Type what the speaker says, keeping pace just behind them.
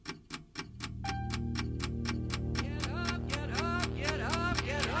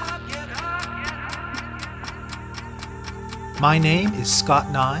My name is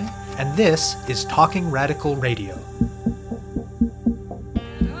Scott Nye, and this is Talking Radical Radio.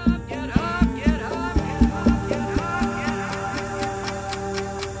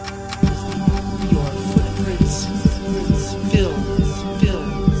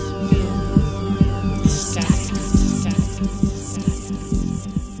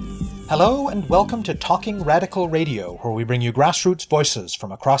 Hello and welcome to Talking Radical Radio, where we bring you grassroots voices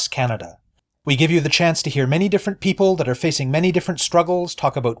from across Canada. We give you the chance to hear many different people that are facing many different struggles,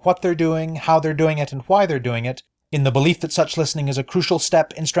 talk about what they're doing, how they're doing it, and why they're doing it, in the belief that such listening is a crucial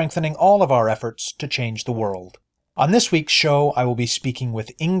step in strengthening all of our efforts to change the world. On this week's show, I will be speaking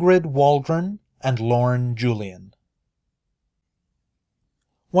with Ingrid Waldron and Lauren Julian.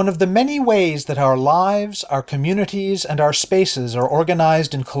 One of the many ways that our lives, our communities, and our spaces are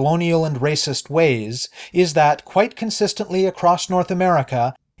organized in colonial and racist ways is that, quite consistently across North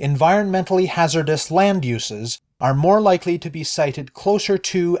America, environmentally hazardous land uses are more likely to be sited closer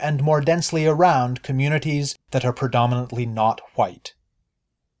to and more densely around communities that are predominantly not white.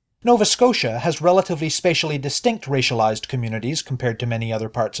 Nova Scotia has relatively spatially distinct racialized communities compared to many other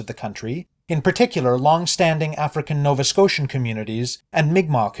parts of the country, in particular long-standing African Nova Scotian communities and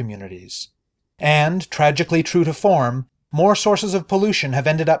Mi'kmaq communities. And, tragically true to form, more sources of pollution have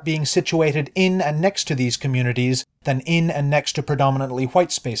ended up being situated in and next to these communities than in and next to predominantly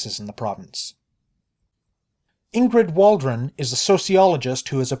white spaces in the province. Ingrid Waldron is a sociologist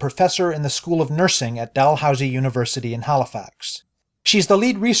who is a professor in the School of Nursing at Dalhousie University in Halifax. She's the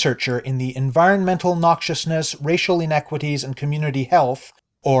lead researcher in the Environmental Noxiousness, Racial Inequities and Community Health,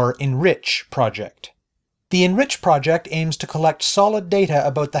 or ENRICH project. The ENRICH project aims to collect solid data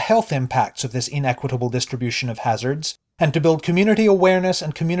about the health impacts of this inequitable distribution of hazards, and to build community awareness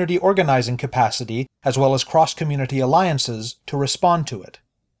and community organizing capacity, as well as cross-community alliances, to respond to it.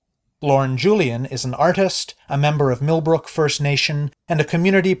 Lauren Julian is an artist, a member of Millbrook First Nation, and a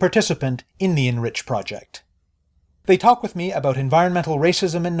community participant in the ENRICH project. They talk with me about environmental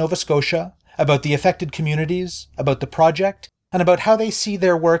racism in Nova Scotia, about the affected communities, about the project, and about how they see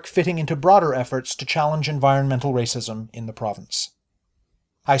their work fitting into broader efforts to challenge environmental racism in the province.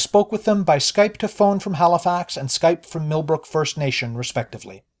 I spoke with them by Skype to phone from Halifax and Skype from Millbrook First Nation,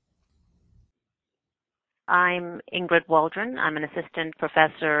 respectively. I'm Ingrid Waldron. I'm an assistant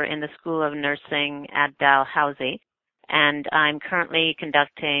professor in the School of Nursing at Dalhousie, and I'm currently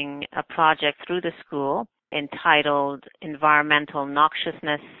conducting a project through the school entitled Environmental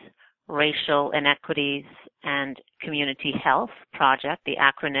Noxiousness, Racial Inequities, and Community Health Project. The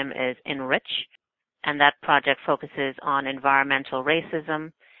acronym is ENRICH, and that project focuses on environmental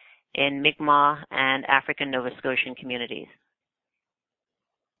racism in Mi'kmaq and African Nova Scotian communities.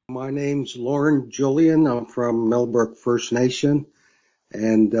 My name's Lauren Julian. I'm from Millbrook First Nation,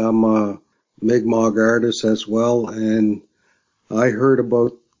 and I'm a Mi'kmaq artist as well. And I heard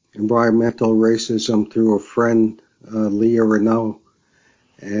about environmental racism through a friend, Leah Renault,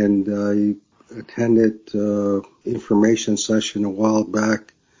 and I attended information session a while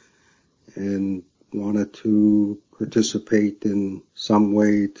back and wanted to participate in some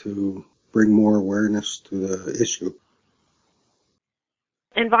way to bring more awareness to the issue.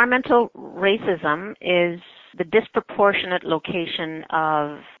 Environmental racism is the disproportionate location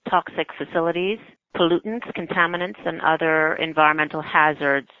of toxic facilities, pollutants, contaminants, and other environmental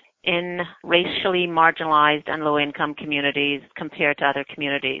hazards in racially marginalized and low-income communities compared to other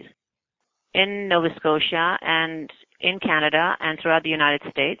communities. In Nova Scotia and in Canada and throughout the United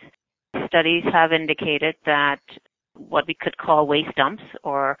States, studies have indicated that what we could call waste dumps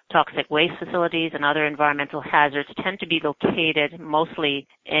or toxic waste facilities and other environmental hazards tend to be located mostly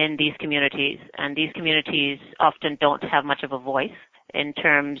in these communities, and these communities often don't have much of a voice in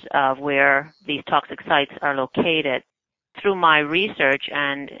terms of where these toxic sites are located. Through my research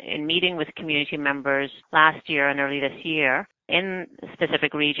and in meeting with community members last year and early this year in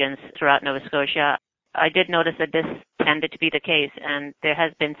specific regions throughout Nova Scotia, I did notice that this tended to be the case, and there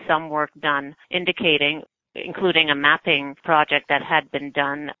has been some work done indicating, including a mapping project that had been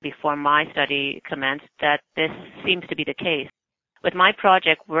done before my study commenced, that this seems to be the case. With my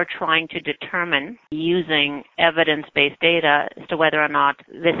project, we're trying to determine, using evidence-based data, as to whether or not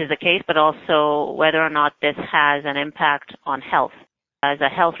this is the case, but also whether or not this has an impact on health. As a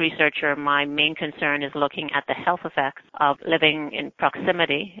health researcher, my main concern is looking at the health effects of living in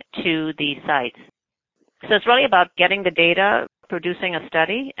proximity to these sites. So it's really about getting the data, producing a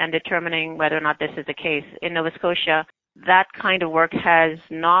study, and determining whether or not this is the case. In Nova Scotia, that kind of work has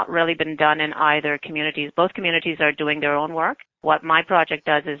not really been done in either communities. Both communities are doing their own work. What my project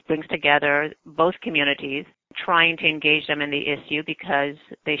does is brings together both communities, trying to engage them in the issue because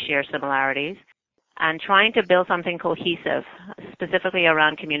they share similarities, and trying to build something cohesive, specifically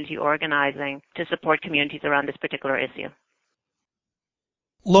around community organizing to support communities around this particular issue.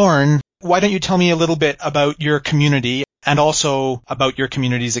 Lauren, why don't you tell me a little bit about your community and also about your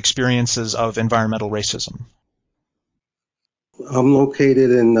community's experiences of environmental racism? I'm located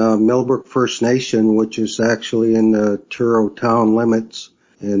in Millbrook First Nation, which is actually in the Truro town limits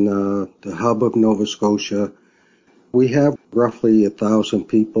in the hub of Nova Scotia. We have roughly 1,000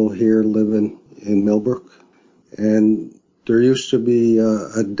 people here living in Millbrook, and there used to be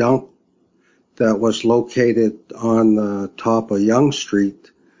a dump that was located on the top of Yonge Street.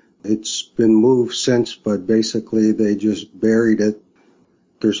 It's been moved since, but basically they just buried it.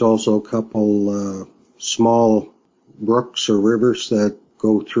 There's also a couple small brooks or rivers that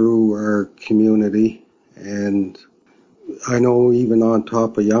go through our community, and I know even on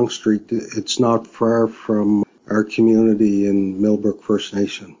top of Yonge Street, it's not far from our community in Millbrook First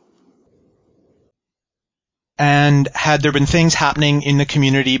Nation. And had there been things happening in the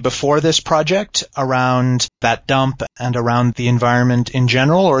community before this project around that dump and around the environment in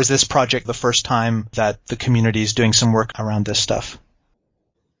general, or is this project the first time that the community is doing some work around this stuff?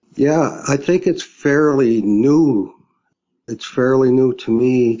 Yeah, I think it's fairly new. It's fairly new to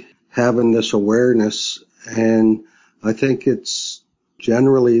me having this awareness, and I think it's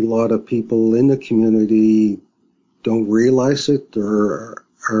generally a lot of people in the community don't realize it or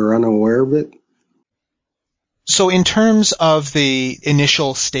are unaware of it. So in terms of the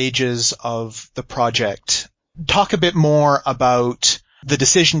initial stages of the project, talk a bit more about the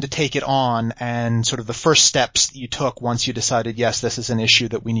decision to take it on and sort of the first steps that you took once you decided, yes, this is an issue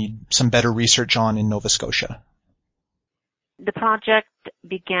that we need some better research on in Nova Scotia. The project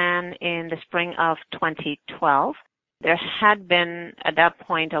began in the spring of 2012. There had been, at that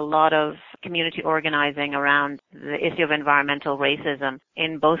point, a lot of community organizing around the issue of environmental racism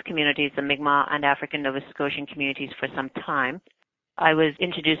in both communities, the Mi'kmaq and African Nova Scotian communities, for some time. I was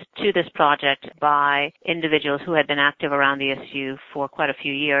introduced to this project by individuals who had been active around the issue for quite a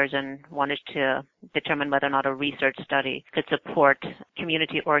few years and wanted to determine whether or not a research study could support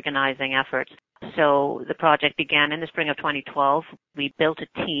community organizing efforts. So the project began in the spring of 2012. We built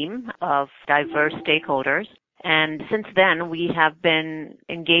a team of diverse stakeholders. And since then, we have been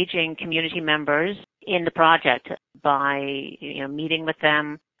engaging community members in the project by meeting with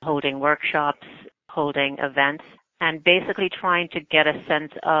them, holding workshops, holding events, and basically trying to get a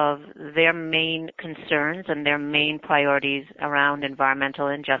sense of their main concerns and their main priorities around environmental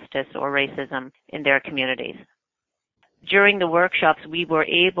injustice or racism in their communities. During the workshops, we were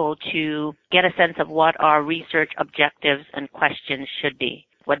able to get a sense of what our research objectives and questions should be,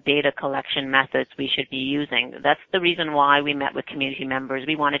 what data collection methods we should be using. That's the reason why we met with community members.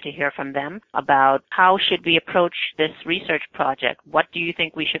 We wanted to hear from them about how should we approach this research project? What do you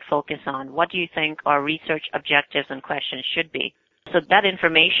think we should focus on? What do you think our research objectives and questions should be? So that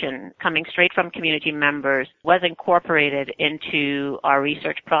information coming straight from community members was incorporated into our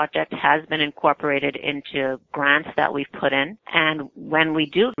research project, has been incorporated into grants that we've put in. And when we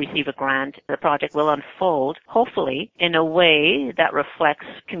do receive a grant, the project will unfold, hopefully, in a way that reflects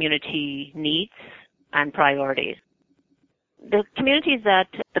community needs and priorities. The communities that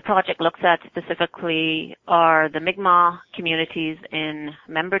the project looks at specifically are the Mi'kmaq communities in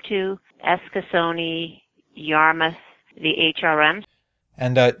Membertou, Eskasoni, Yarmouth, the HRM.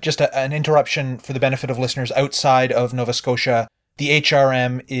 And just an interruption for the benefit of listeners outside of Nova Scotia. The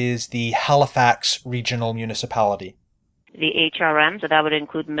HRM is the Halifax Regional Municipality. The HRM, so that would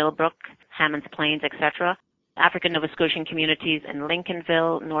include Millbrook, Hammonds Plains, etc. African Nova Scotian communities in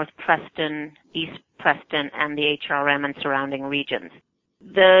Lincolnville, North Preston, East Preston, and the HRM and surrounding regions.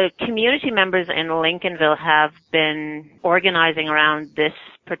 The community members in Lincolnville have been organizing around this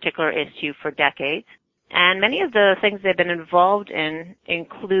particular issue for decades. And many of the things they've been involved in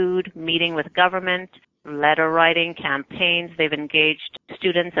include meeting with government, letter writing, campaigns. They've engaged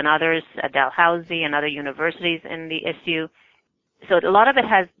students and others at Dalhousie and other universities in the issue. So a lot of it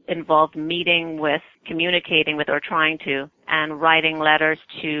has involved meeting with, communicating with, or trying to, and writing letters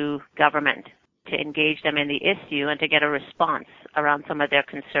to government to engage them in the issue and to get a response around some of their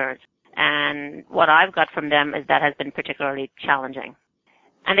concerns. And what I've got from them is that has been particularly challenging.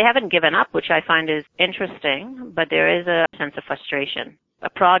 And they haven't given up, which I find is interesting, but there is a sense of frustration. A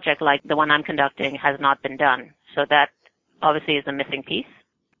project like the one I'm conducting has not been done, so that obviously is a missing piece.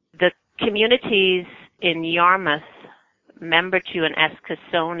 The communities in Yarmouth, Membertou, and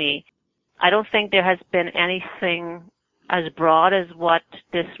Eskasoni, I don't think there has been anything as broad as what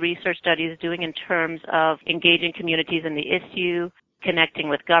this research study is doing in terms of engaging communities in the issue, connecting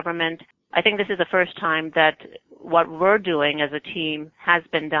with government. I think this is the first time that what we're doing as a team has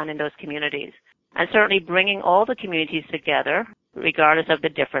been done in those communities. and certainly bringing all the communities together, regardless of the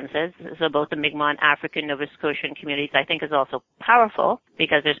differences. So both the Mi'kmaq and African Nova Scotian communities, I think, is also powerful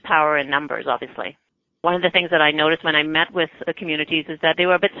because there's power in numbers, obviously. One of the things that I noticed when I met with the communities is that they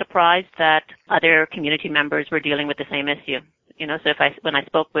were a bit surprised that other community members were dealing with the same issue. So when I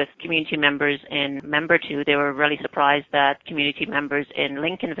spoke with community members in Membertou, they were really surprised that community members in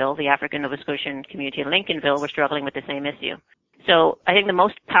Lincolnville, the African Nova Scotian community in Lincolnville, were struggling with the same issue. So I think the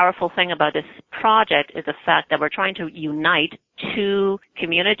most powerful thing about this project is the fact that we're trying to unite two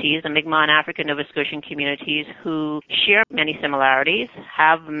communities, the Mi'kmaq and African Nova Scotian communities, who share many similarities,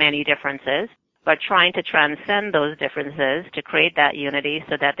 have many differences, but trying to transcend those differences to create that unity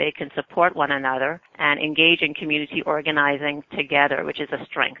so that they can support one another and engage in community organizing together, which is a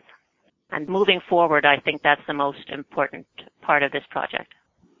strength. And moving forward, I think that's the most important part of this project.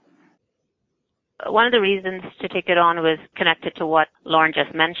 One of the reasons to take it on was connected to what Lauren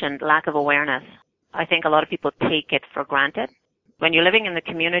just mentioned, lack of awareness. I think a lot of people take it for granted. When you're living in the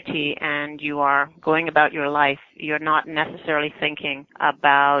community and you are going about your life, you're not necessarily thinking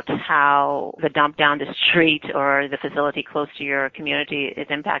about how the dump down the street or the facility close to your community is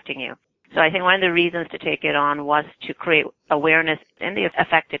impacting you. So I think one of the reasons to take it on was to create awareness in the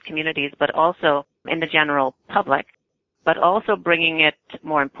affected communities, but also in the general public, but also bringing it,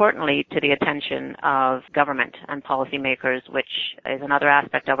 more importantly, to the attention of government and policymakers, which is another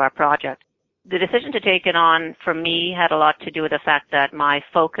aspect of our project. The decision to take it on, for me, had a lot to do with the fact that my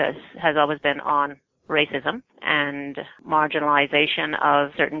focus has always been on racism and marginalization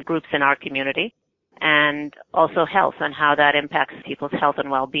of certain groups in our community, and also health and how that impacts people's health and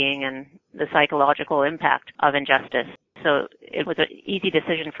well-being and the psychological impact of injustice. So it was an easy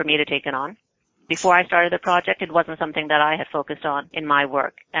decision for me to take it on. Before I started the project, it wasn't something that I had focused on in my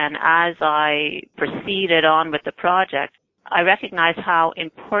work. And as I proceeded on with the project, I recognized how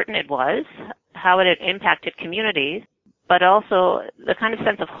important it was, how it had impacted communities, but also the kind of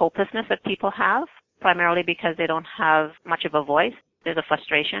sense of hopelessness that people have, primarily because they don't have much of a voice. There's a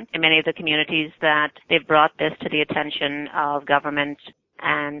frustration in many of the communities that they've brought this to the attention of government,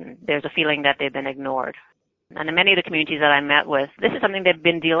 and there's a feeling that they've been ignored. And in many of the communities that I met with, this is something they've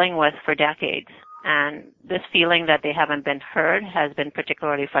been dealing with for decades. And this feeling that they haven't been heard has been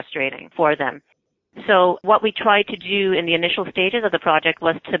particularly frustrating for them. So what we tried to do in the initial stages of the project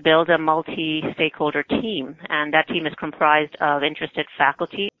was to build a multi-stakeholder team. And that team is comprised of interested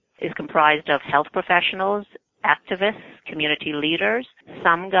faculty, is comprised of health professionals, activists, community leaders,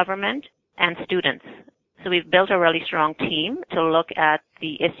 some government, and students. So we've built a really strong team to look at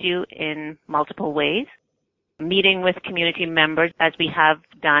the issue in multiple ways. Meeting with community members, as we have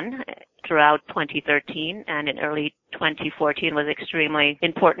done throughout 2013 and in early 2014, was extremely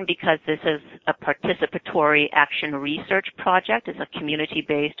important because this is a participatory action research project. It's a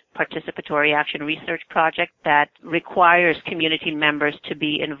community-based participatory action research project that requires community members to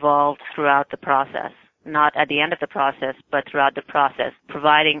be involved throughout the process. Not at the end of the process, but throughout the process,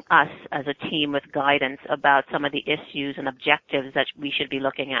 providing us as a team with guidance about some of the issues and objectives that we should be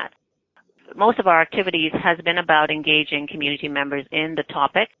looking at. Most of our activities has been about engaging community members in the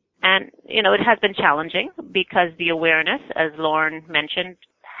topic. And, it has been challenging because the awareness, as Lauren mentioned,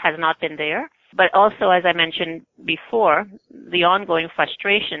 has not been there. But also, as I mentioned before, the ongoing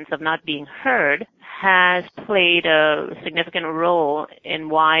frustrations of not being heard has played a significant role in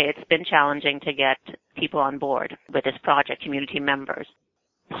why it's been challenging to get people on board with this project, community members.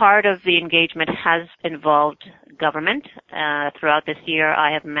 Part of the engagement has involved government. Throughout this year,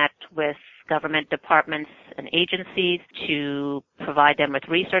 I have met with government departments and agencies to provide them with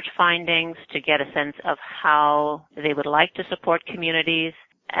research findings, to get a sense of how they would like to support communities,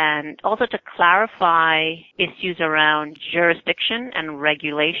 and also to clarify issues around jurisdiction and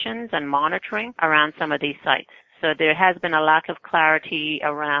regulations and monitoring around some of these sites. So there has been a lack of clarity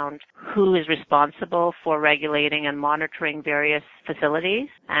around who is responsible for regulating and monitoring various facilities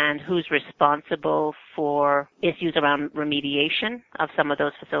and who's responsible for issues around remediation of some of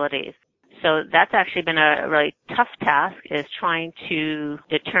those facilities. So that's actually been a really tough task, is trying to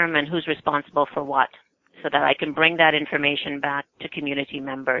determine who's responsible for what, so that I can bring that information back to community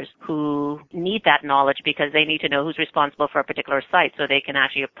members who need that knowledge because they need to know who's responsible for a particular site so they can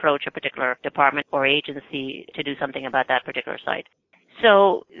actually approach a particular department or agency to do something about that particular site.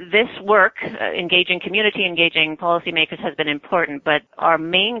 So this work, engaging community, engaging policymakers, has been important, but our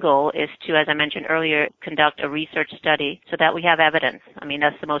main goal is to, as I mentioned earlier, conduct a research study so that we have evidence. I mean,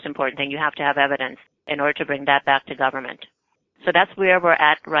 that's the most important thing. You have to have evidence in order to bring that back to government. So that's where we're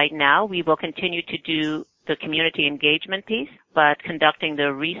at right now. We will continue to do the community engagement piece, but conducting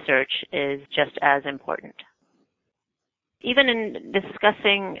the research is just as important. Even in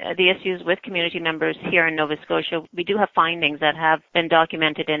discussing the issues with community members here in Nova Scotia, we do have findings that have been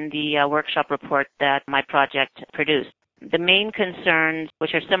documented in the workshop report that my project produced. The main concerns,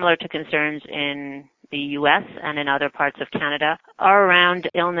 which are similar to concerns in the U.S. and in other parts of Canada, are around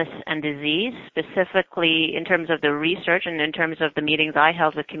illness and disease, specifically in terms of the research and in terms of the meetings I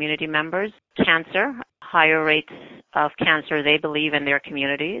held with community members. Cancer, higher rates of cancer they believe in their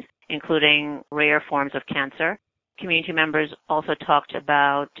communities, including rare forms of cancer. Community members also talked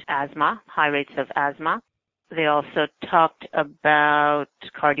about asthma, high rates of asthma. They also talked about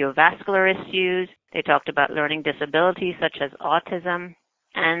cardiovascular issues. They talked about learning disabilities such as autism.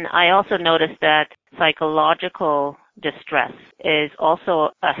 And I also noticed that psychological distress is also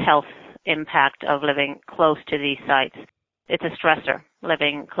a health impact of living close to these sites. It's a stressor,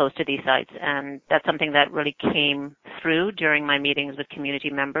 living close to these sites. And that's something that really came through during my meetings with community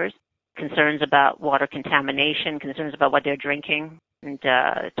members. Concerns about water contamination, concerns about what they're drinking, and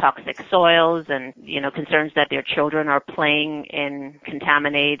toxic soils, and concerns that their children are playing in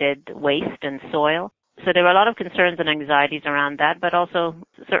contaminated waste and soil. So there were a lot of concerns and anxieties around that, but also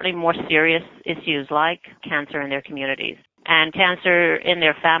certainly more serious issues like cancer in their communities and cancer in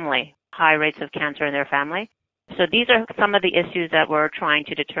their family, high rates of cancer in their family. So these are some of the issues that we're trying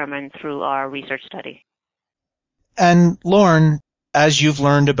to determine through our research study. And Lauren, as you've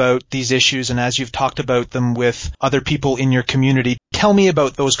learned about these issues and as you've talked about them with other people in your community, tell me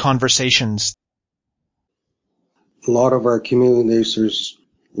about those conversations. A lot of our communities, there's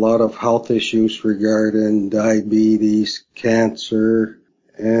a lot of health issues regarding diabetes, cancer,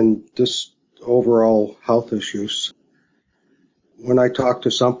 and just overall health issues. When I talk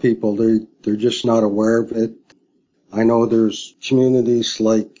to some people, they're just not aware of it. I know there's communities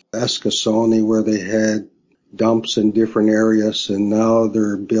like Eskasoni where they had dumps in different areas, and now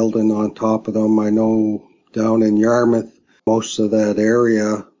they're building on top of them. I know down in Yarmouth, most of that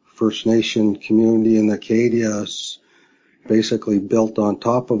area, First Nation community in Acadia, is basically built on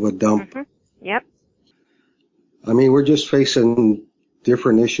top of a dump. Mm-hmm. Yep. I mean, we're just facing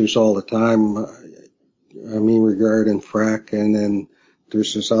different issues all the time. I mean, regarding fracking, and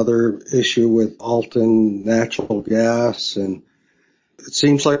there's this other issue with Alton natural gas, and it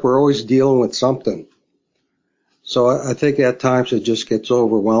seems like we're always dealing with something. So I think at times it just gets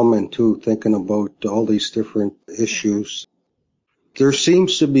overwhelming too, thinking about all these different issues. There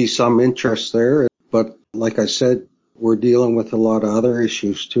seems to be some interest there, but like I said, we're dealing with a lot of other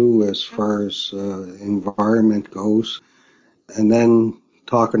issues too as far as environment goes. And then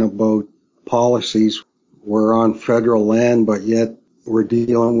talking about policies, we're on federal land, but yet we're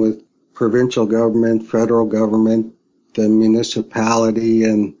dealing with provincial government, federal government, the municipality,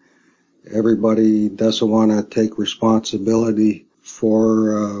 and everybody doesn't want to take responsibility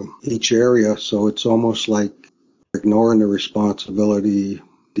for each area, so it's almost like ignoring the responsibility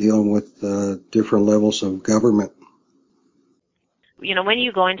dealing with different levels of government. When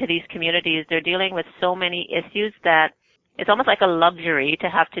you go into these communities, they're dealing with so many issues that it's almost like a luxury to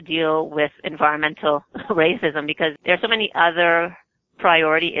have to deal with environmental racism, because there are so many other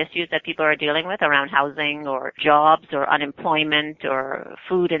priority issues that people are dealing with around housing or jobs or unemployment or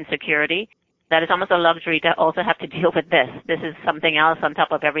food insecurity, that it's almost a luxury to also have to deal with this. This is something else on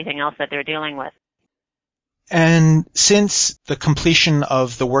top of everything else that they're dealing with. And since the completion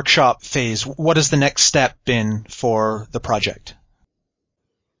of the workshop phase, what has the next step been for the project?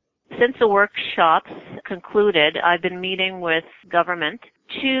 Since the workshops concluded, I've been meeting with government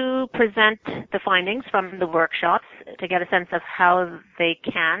to present the findings from the workshops to get a sense of how they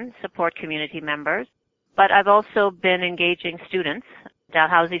can support community members. But I've also been engaging students,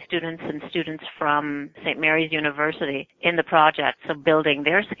 Dalhousie students and students from St. Mary's University in the project, so building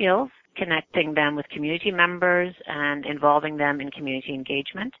their skills, connecting them with community members, and involving them in community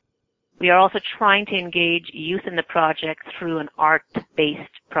engagement. We are also trying to engage youth in the project through an art-based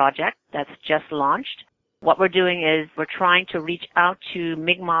project that's just launched. What we're doing is we're trying to reach out to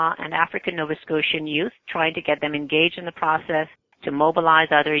Mi'kmaq and African Nova Scotian youth, trying to get them engaged in the process, to mobilize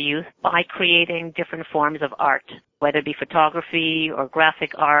other youth by creating different forms of art, whether it be photography or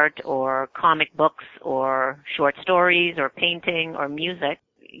graphic art or comic books or short stories or painting or music,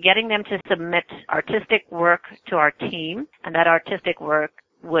 getting them to submit artistic work to our team, and that artistic work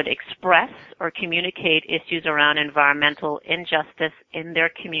would express or communicate issues around environmental injustice in their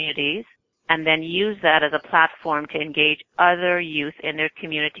communities, and then use that as a platform to engage other youth in their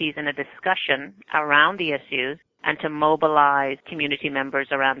communities in a discussion around the issues and to mobilize community members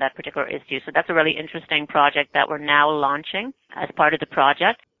around that particular issue. So that's a really interesting project that we're now launching as part of the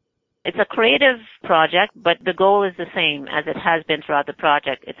project. It's a creative project, but the goal is the same as it has been throughout the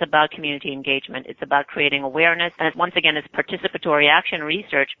project. It's about community engagement. It's about creating awareness. And once again, it's participatory action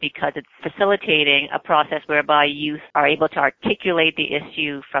research because it's facilitating a process whereby youth are able to articulate the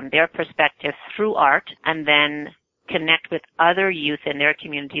issue from their perspective through art and then connect with other youth in their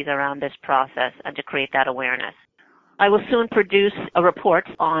communities around this process and to create that awareness. I will soon produce a report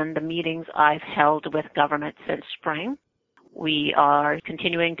on the meetings I've held with government since spring. We are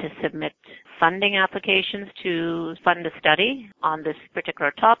continuing to submit funding applications to fund a study on this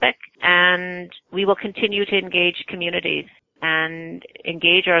particular topic, and we will continue to engage communities and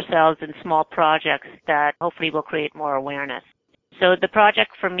engage ourselves in small projects that hopefully will create more awareness. So the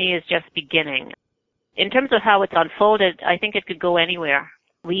project for me is just beginning. In terms of how it's unfolded, I think it could go anywhere.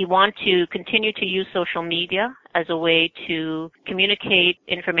 We want to continue to use social media as a way to communicate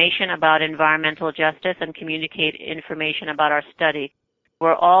information about environmental justice and communicate information about our study.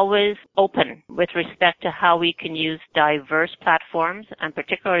 We're always open with respect to how we can use diverse platforms, and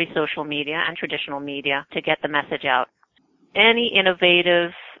particularly social media and traditional media, to get the message out. Any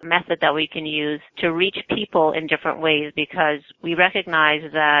innovative method that we can use to reach people in different ways, because we recognize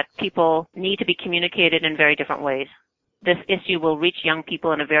that people need to be communicated in very different ways. This issue will reach young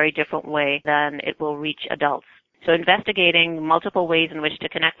people in a very different way than it will reach adults. So investigating multiple ways in which to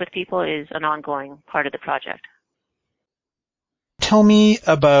connect with people is an ongoing part of the project. Tell me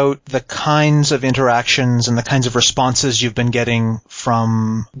about the kinds of interactions and the kinds of responses you've been getting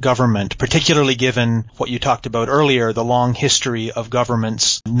from government, particularly given what you talked about earlier, the long history of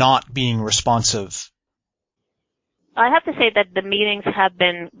governments not being responsive. I have to say that the meetings have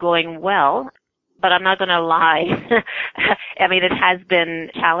been going well. But I'm not going to lie. I mean, it has been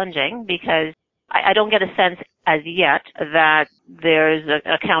challenging because I don't get a sense as yet that there's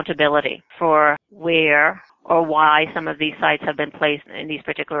accountability for where or why some of these sites have been placed in these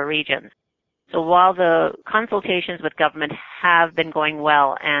particular regions. So while the consultations with government have been going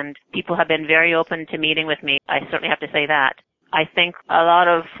well and people have been very open to meeting with me, I certainly have to say that, I think a lot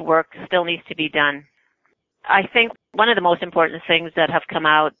of work still needs to be done. I think one of the most important things that have come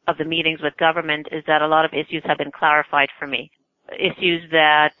out of the meetings with government is that a lot of issues have been clarified for me. Issues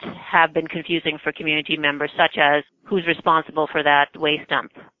that have been confusing for community members, such as who's responsible for that waste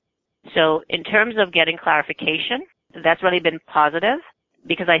dump. So in terms of getting clarification, that's really been positive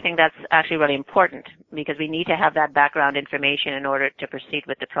because I think that's actually really important because we need to have that background information in order to proceed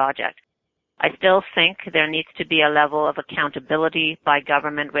with the project. I still think there needs to be a level of accountability by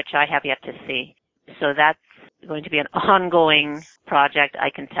government, which I have yet to see. So that's going to be an ongoing project,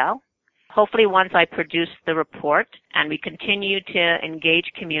 I can tell. Hopefully once I produce the report and we continue to engage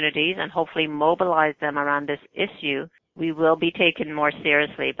communities and hopefully mobilize them around this issue, we will be taken more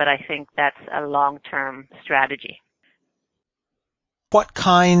seriously, but I think that's a long-term strategy. What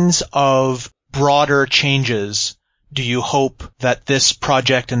kinds of broader changes do you hope that this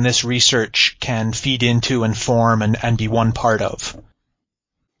project and this research can feed into and form and be one part of?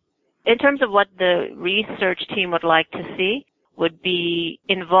 In terms of what the research team would like to see would be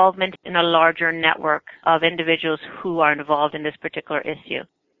involvement in a larger network of individuals who are involved in this particular issue.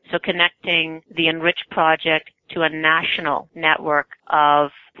 So connecting the Enrich project to a national network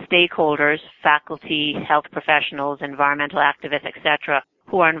of stakeholders, faculty, health professionals, environmental activists, etc.,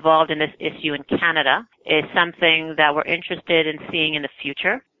 who are involved in this issue in Canada is something that we're interested in seeing in the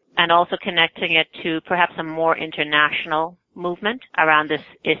future, and also connecting it to perhaps a more international movement around this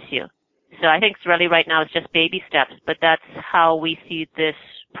issue. So I think it's really right now it's just baby steps, but that's how we see this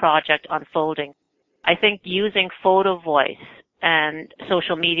project unfolding. I think using photo voice and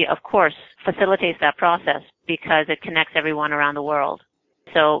social media, of course, facilitates that process because it connects everyone around the world.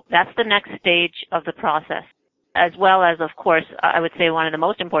 So that's the next stage of the process. As well as, of course, I would say one of the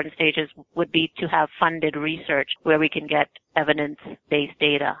most important stages would be to have funded research where we can get evidence-based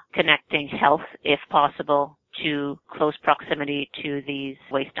data connecting health, if possible, to close proximity to these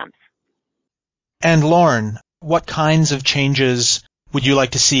waste dumps. And Lauren, what kinds of changes would you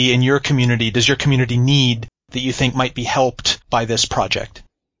like to see in your community? Does your community need that you think might be helped by this project?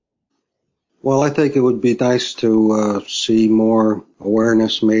 Well, I think it would be nice to see more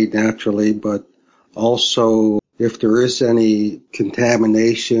awareness made naturally, but also if there is any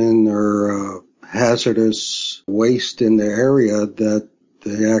contamination or hazardous waste in the area, that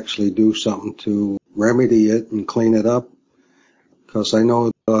they actually do something to remedy it and clean it up. Because I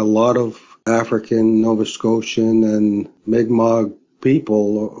know a lot of African, Nova Scotian, and Mi'kmaq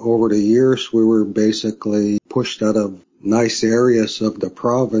people over the years, we were basically pushed out of nice areas of the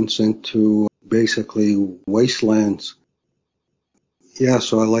province into basically wastelands. Yeah,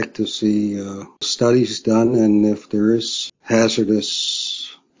 so I like to see studies done, and if there is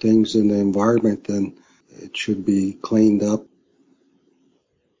hazardous things in the environment, then it should be cleaned up.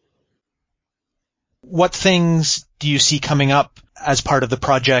 What things do you see coming up as part of the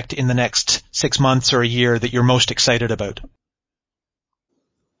project in the next 6 months or a year that you're most excited about?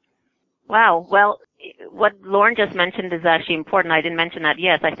 Wow. Well, what Lauren just mentioned is actually important. I didn't mention that.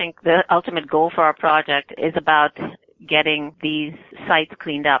 Yes, I think the ultimate goal for our project is about getting these sites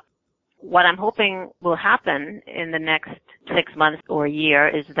cleaned up. What I'm hoping will happen in the next 6 months or a year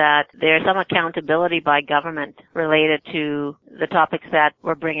is that there's some accountability by government related to the topics that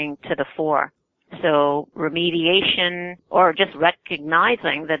we're bringing to the fore. So remediation, or just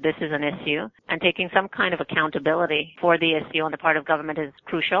recognizing that this is an issue and taking some kind of accountability for the issue on the part of government is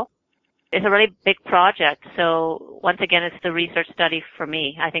crucial. It's a really big project. So once again, it's the research study for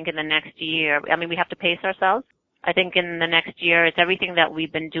me. I think in the next year, we have to pace ourselves. I think in the next year, it's everything that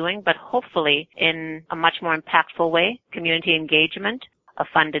we've been doing, but hopefully in a much more impactful way. Community engagement, a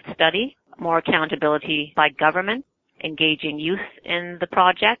funded study, more accountability by government, engaging youth in the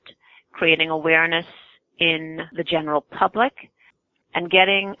project, creating awareness in the general public, and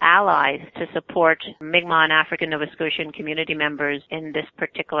getting allies to support Mi'kmaq and African Nova Scotian community members in this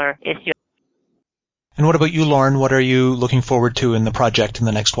particular issue. And what about you, Lauren? What are you looking forward to in the project in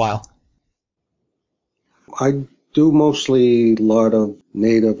the next while? I do mostly a lot of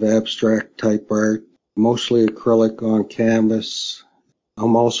native abstract type art, mostly acrylic on canvas.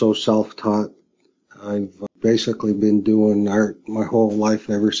 I'm also self-taught. I've basically been doing art my whole life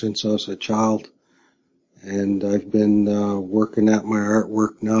ever since I was a child. And I've been working at my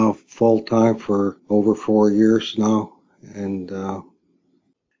artwork now full-time for over 4 years now. And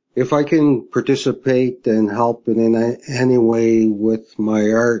if I can participate and help in any way with my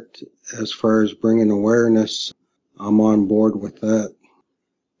art as far as bringing awareness, I'm on board with that.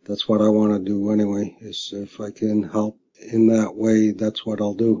 That's what I want to do anyway, is if I can help in that way, that's what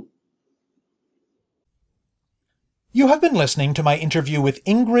I'll do. You have been listening to my interview with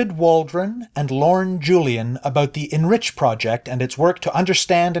Ingrid Waldron and Lauren Julian about the Enrich Project and its work to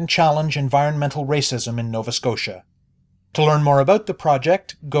understand and challenge environmental racism in Nova Scotia. To learn more about the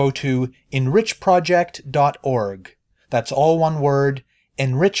project, go to enrichproject.org. That's all one word,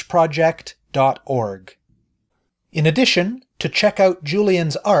 enrichproject.org. In addition, to check out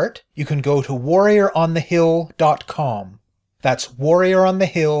Julian's art, you can go to warrioronthehill.com. That's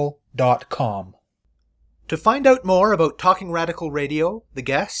warrioronthehill.com. To find out more about Talking Radical Radio, the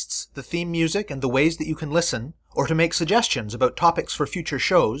guests, the theme music, and the ways that you can listen, or to make suggestions about topics for future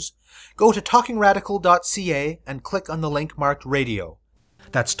shows, go to talkingradical.ca and click on the link marked Radio.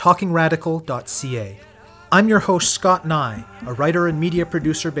 That's talkingradical.ca. I'm your host, Scott Nye, a writer and media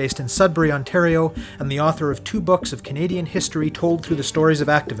producer based in Sudbury, Ontario, and the author of 2 books of Canadian history told through the stories of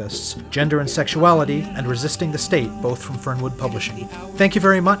activists, Gender and Sexuality, and Resisting the State, both from Fernwood Publishing. Thank you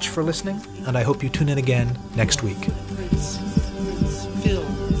very much for listening, and I hope you tune in again next week.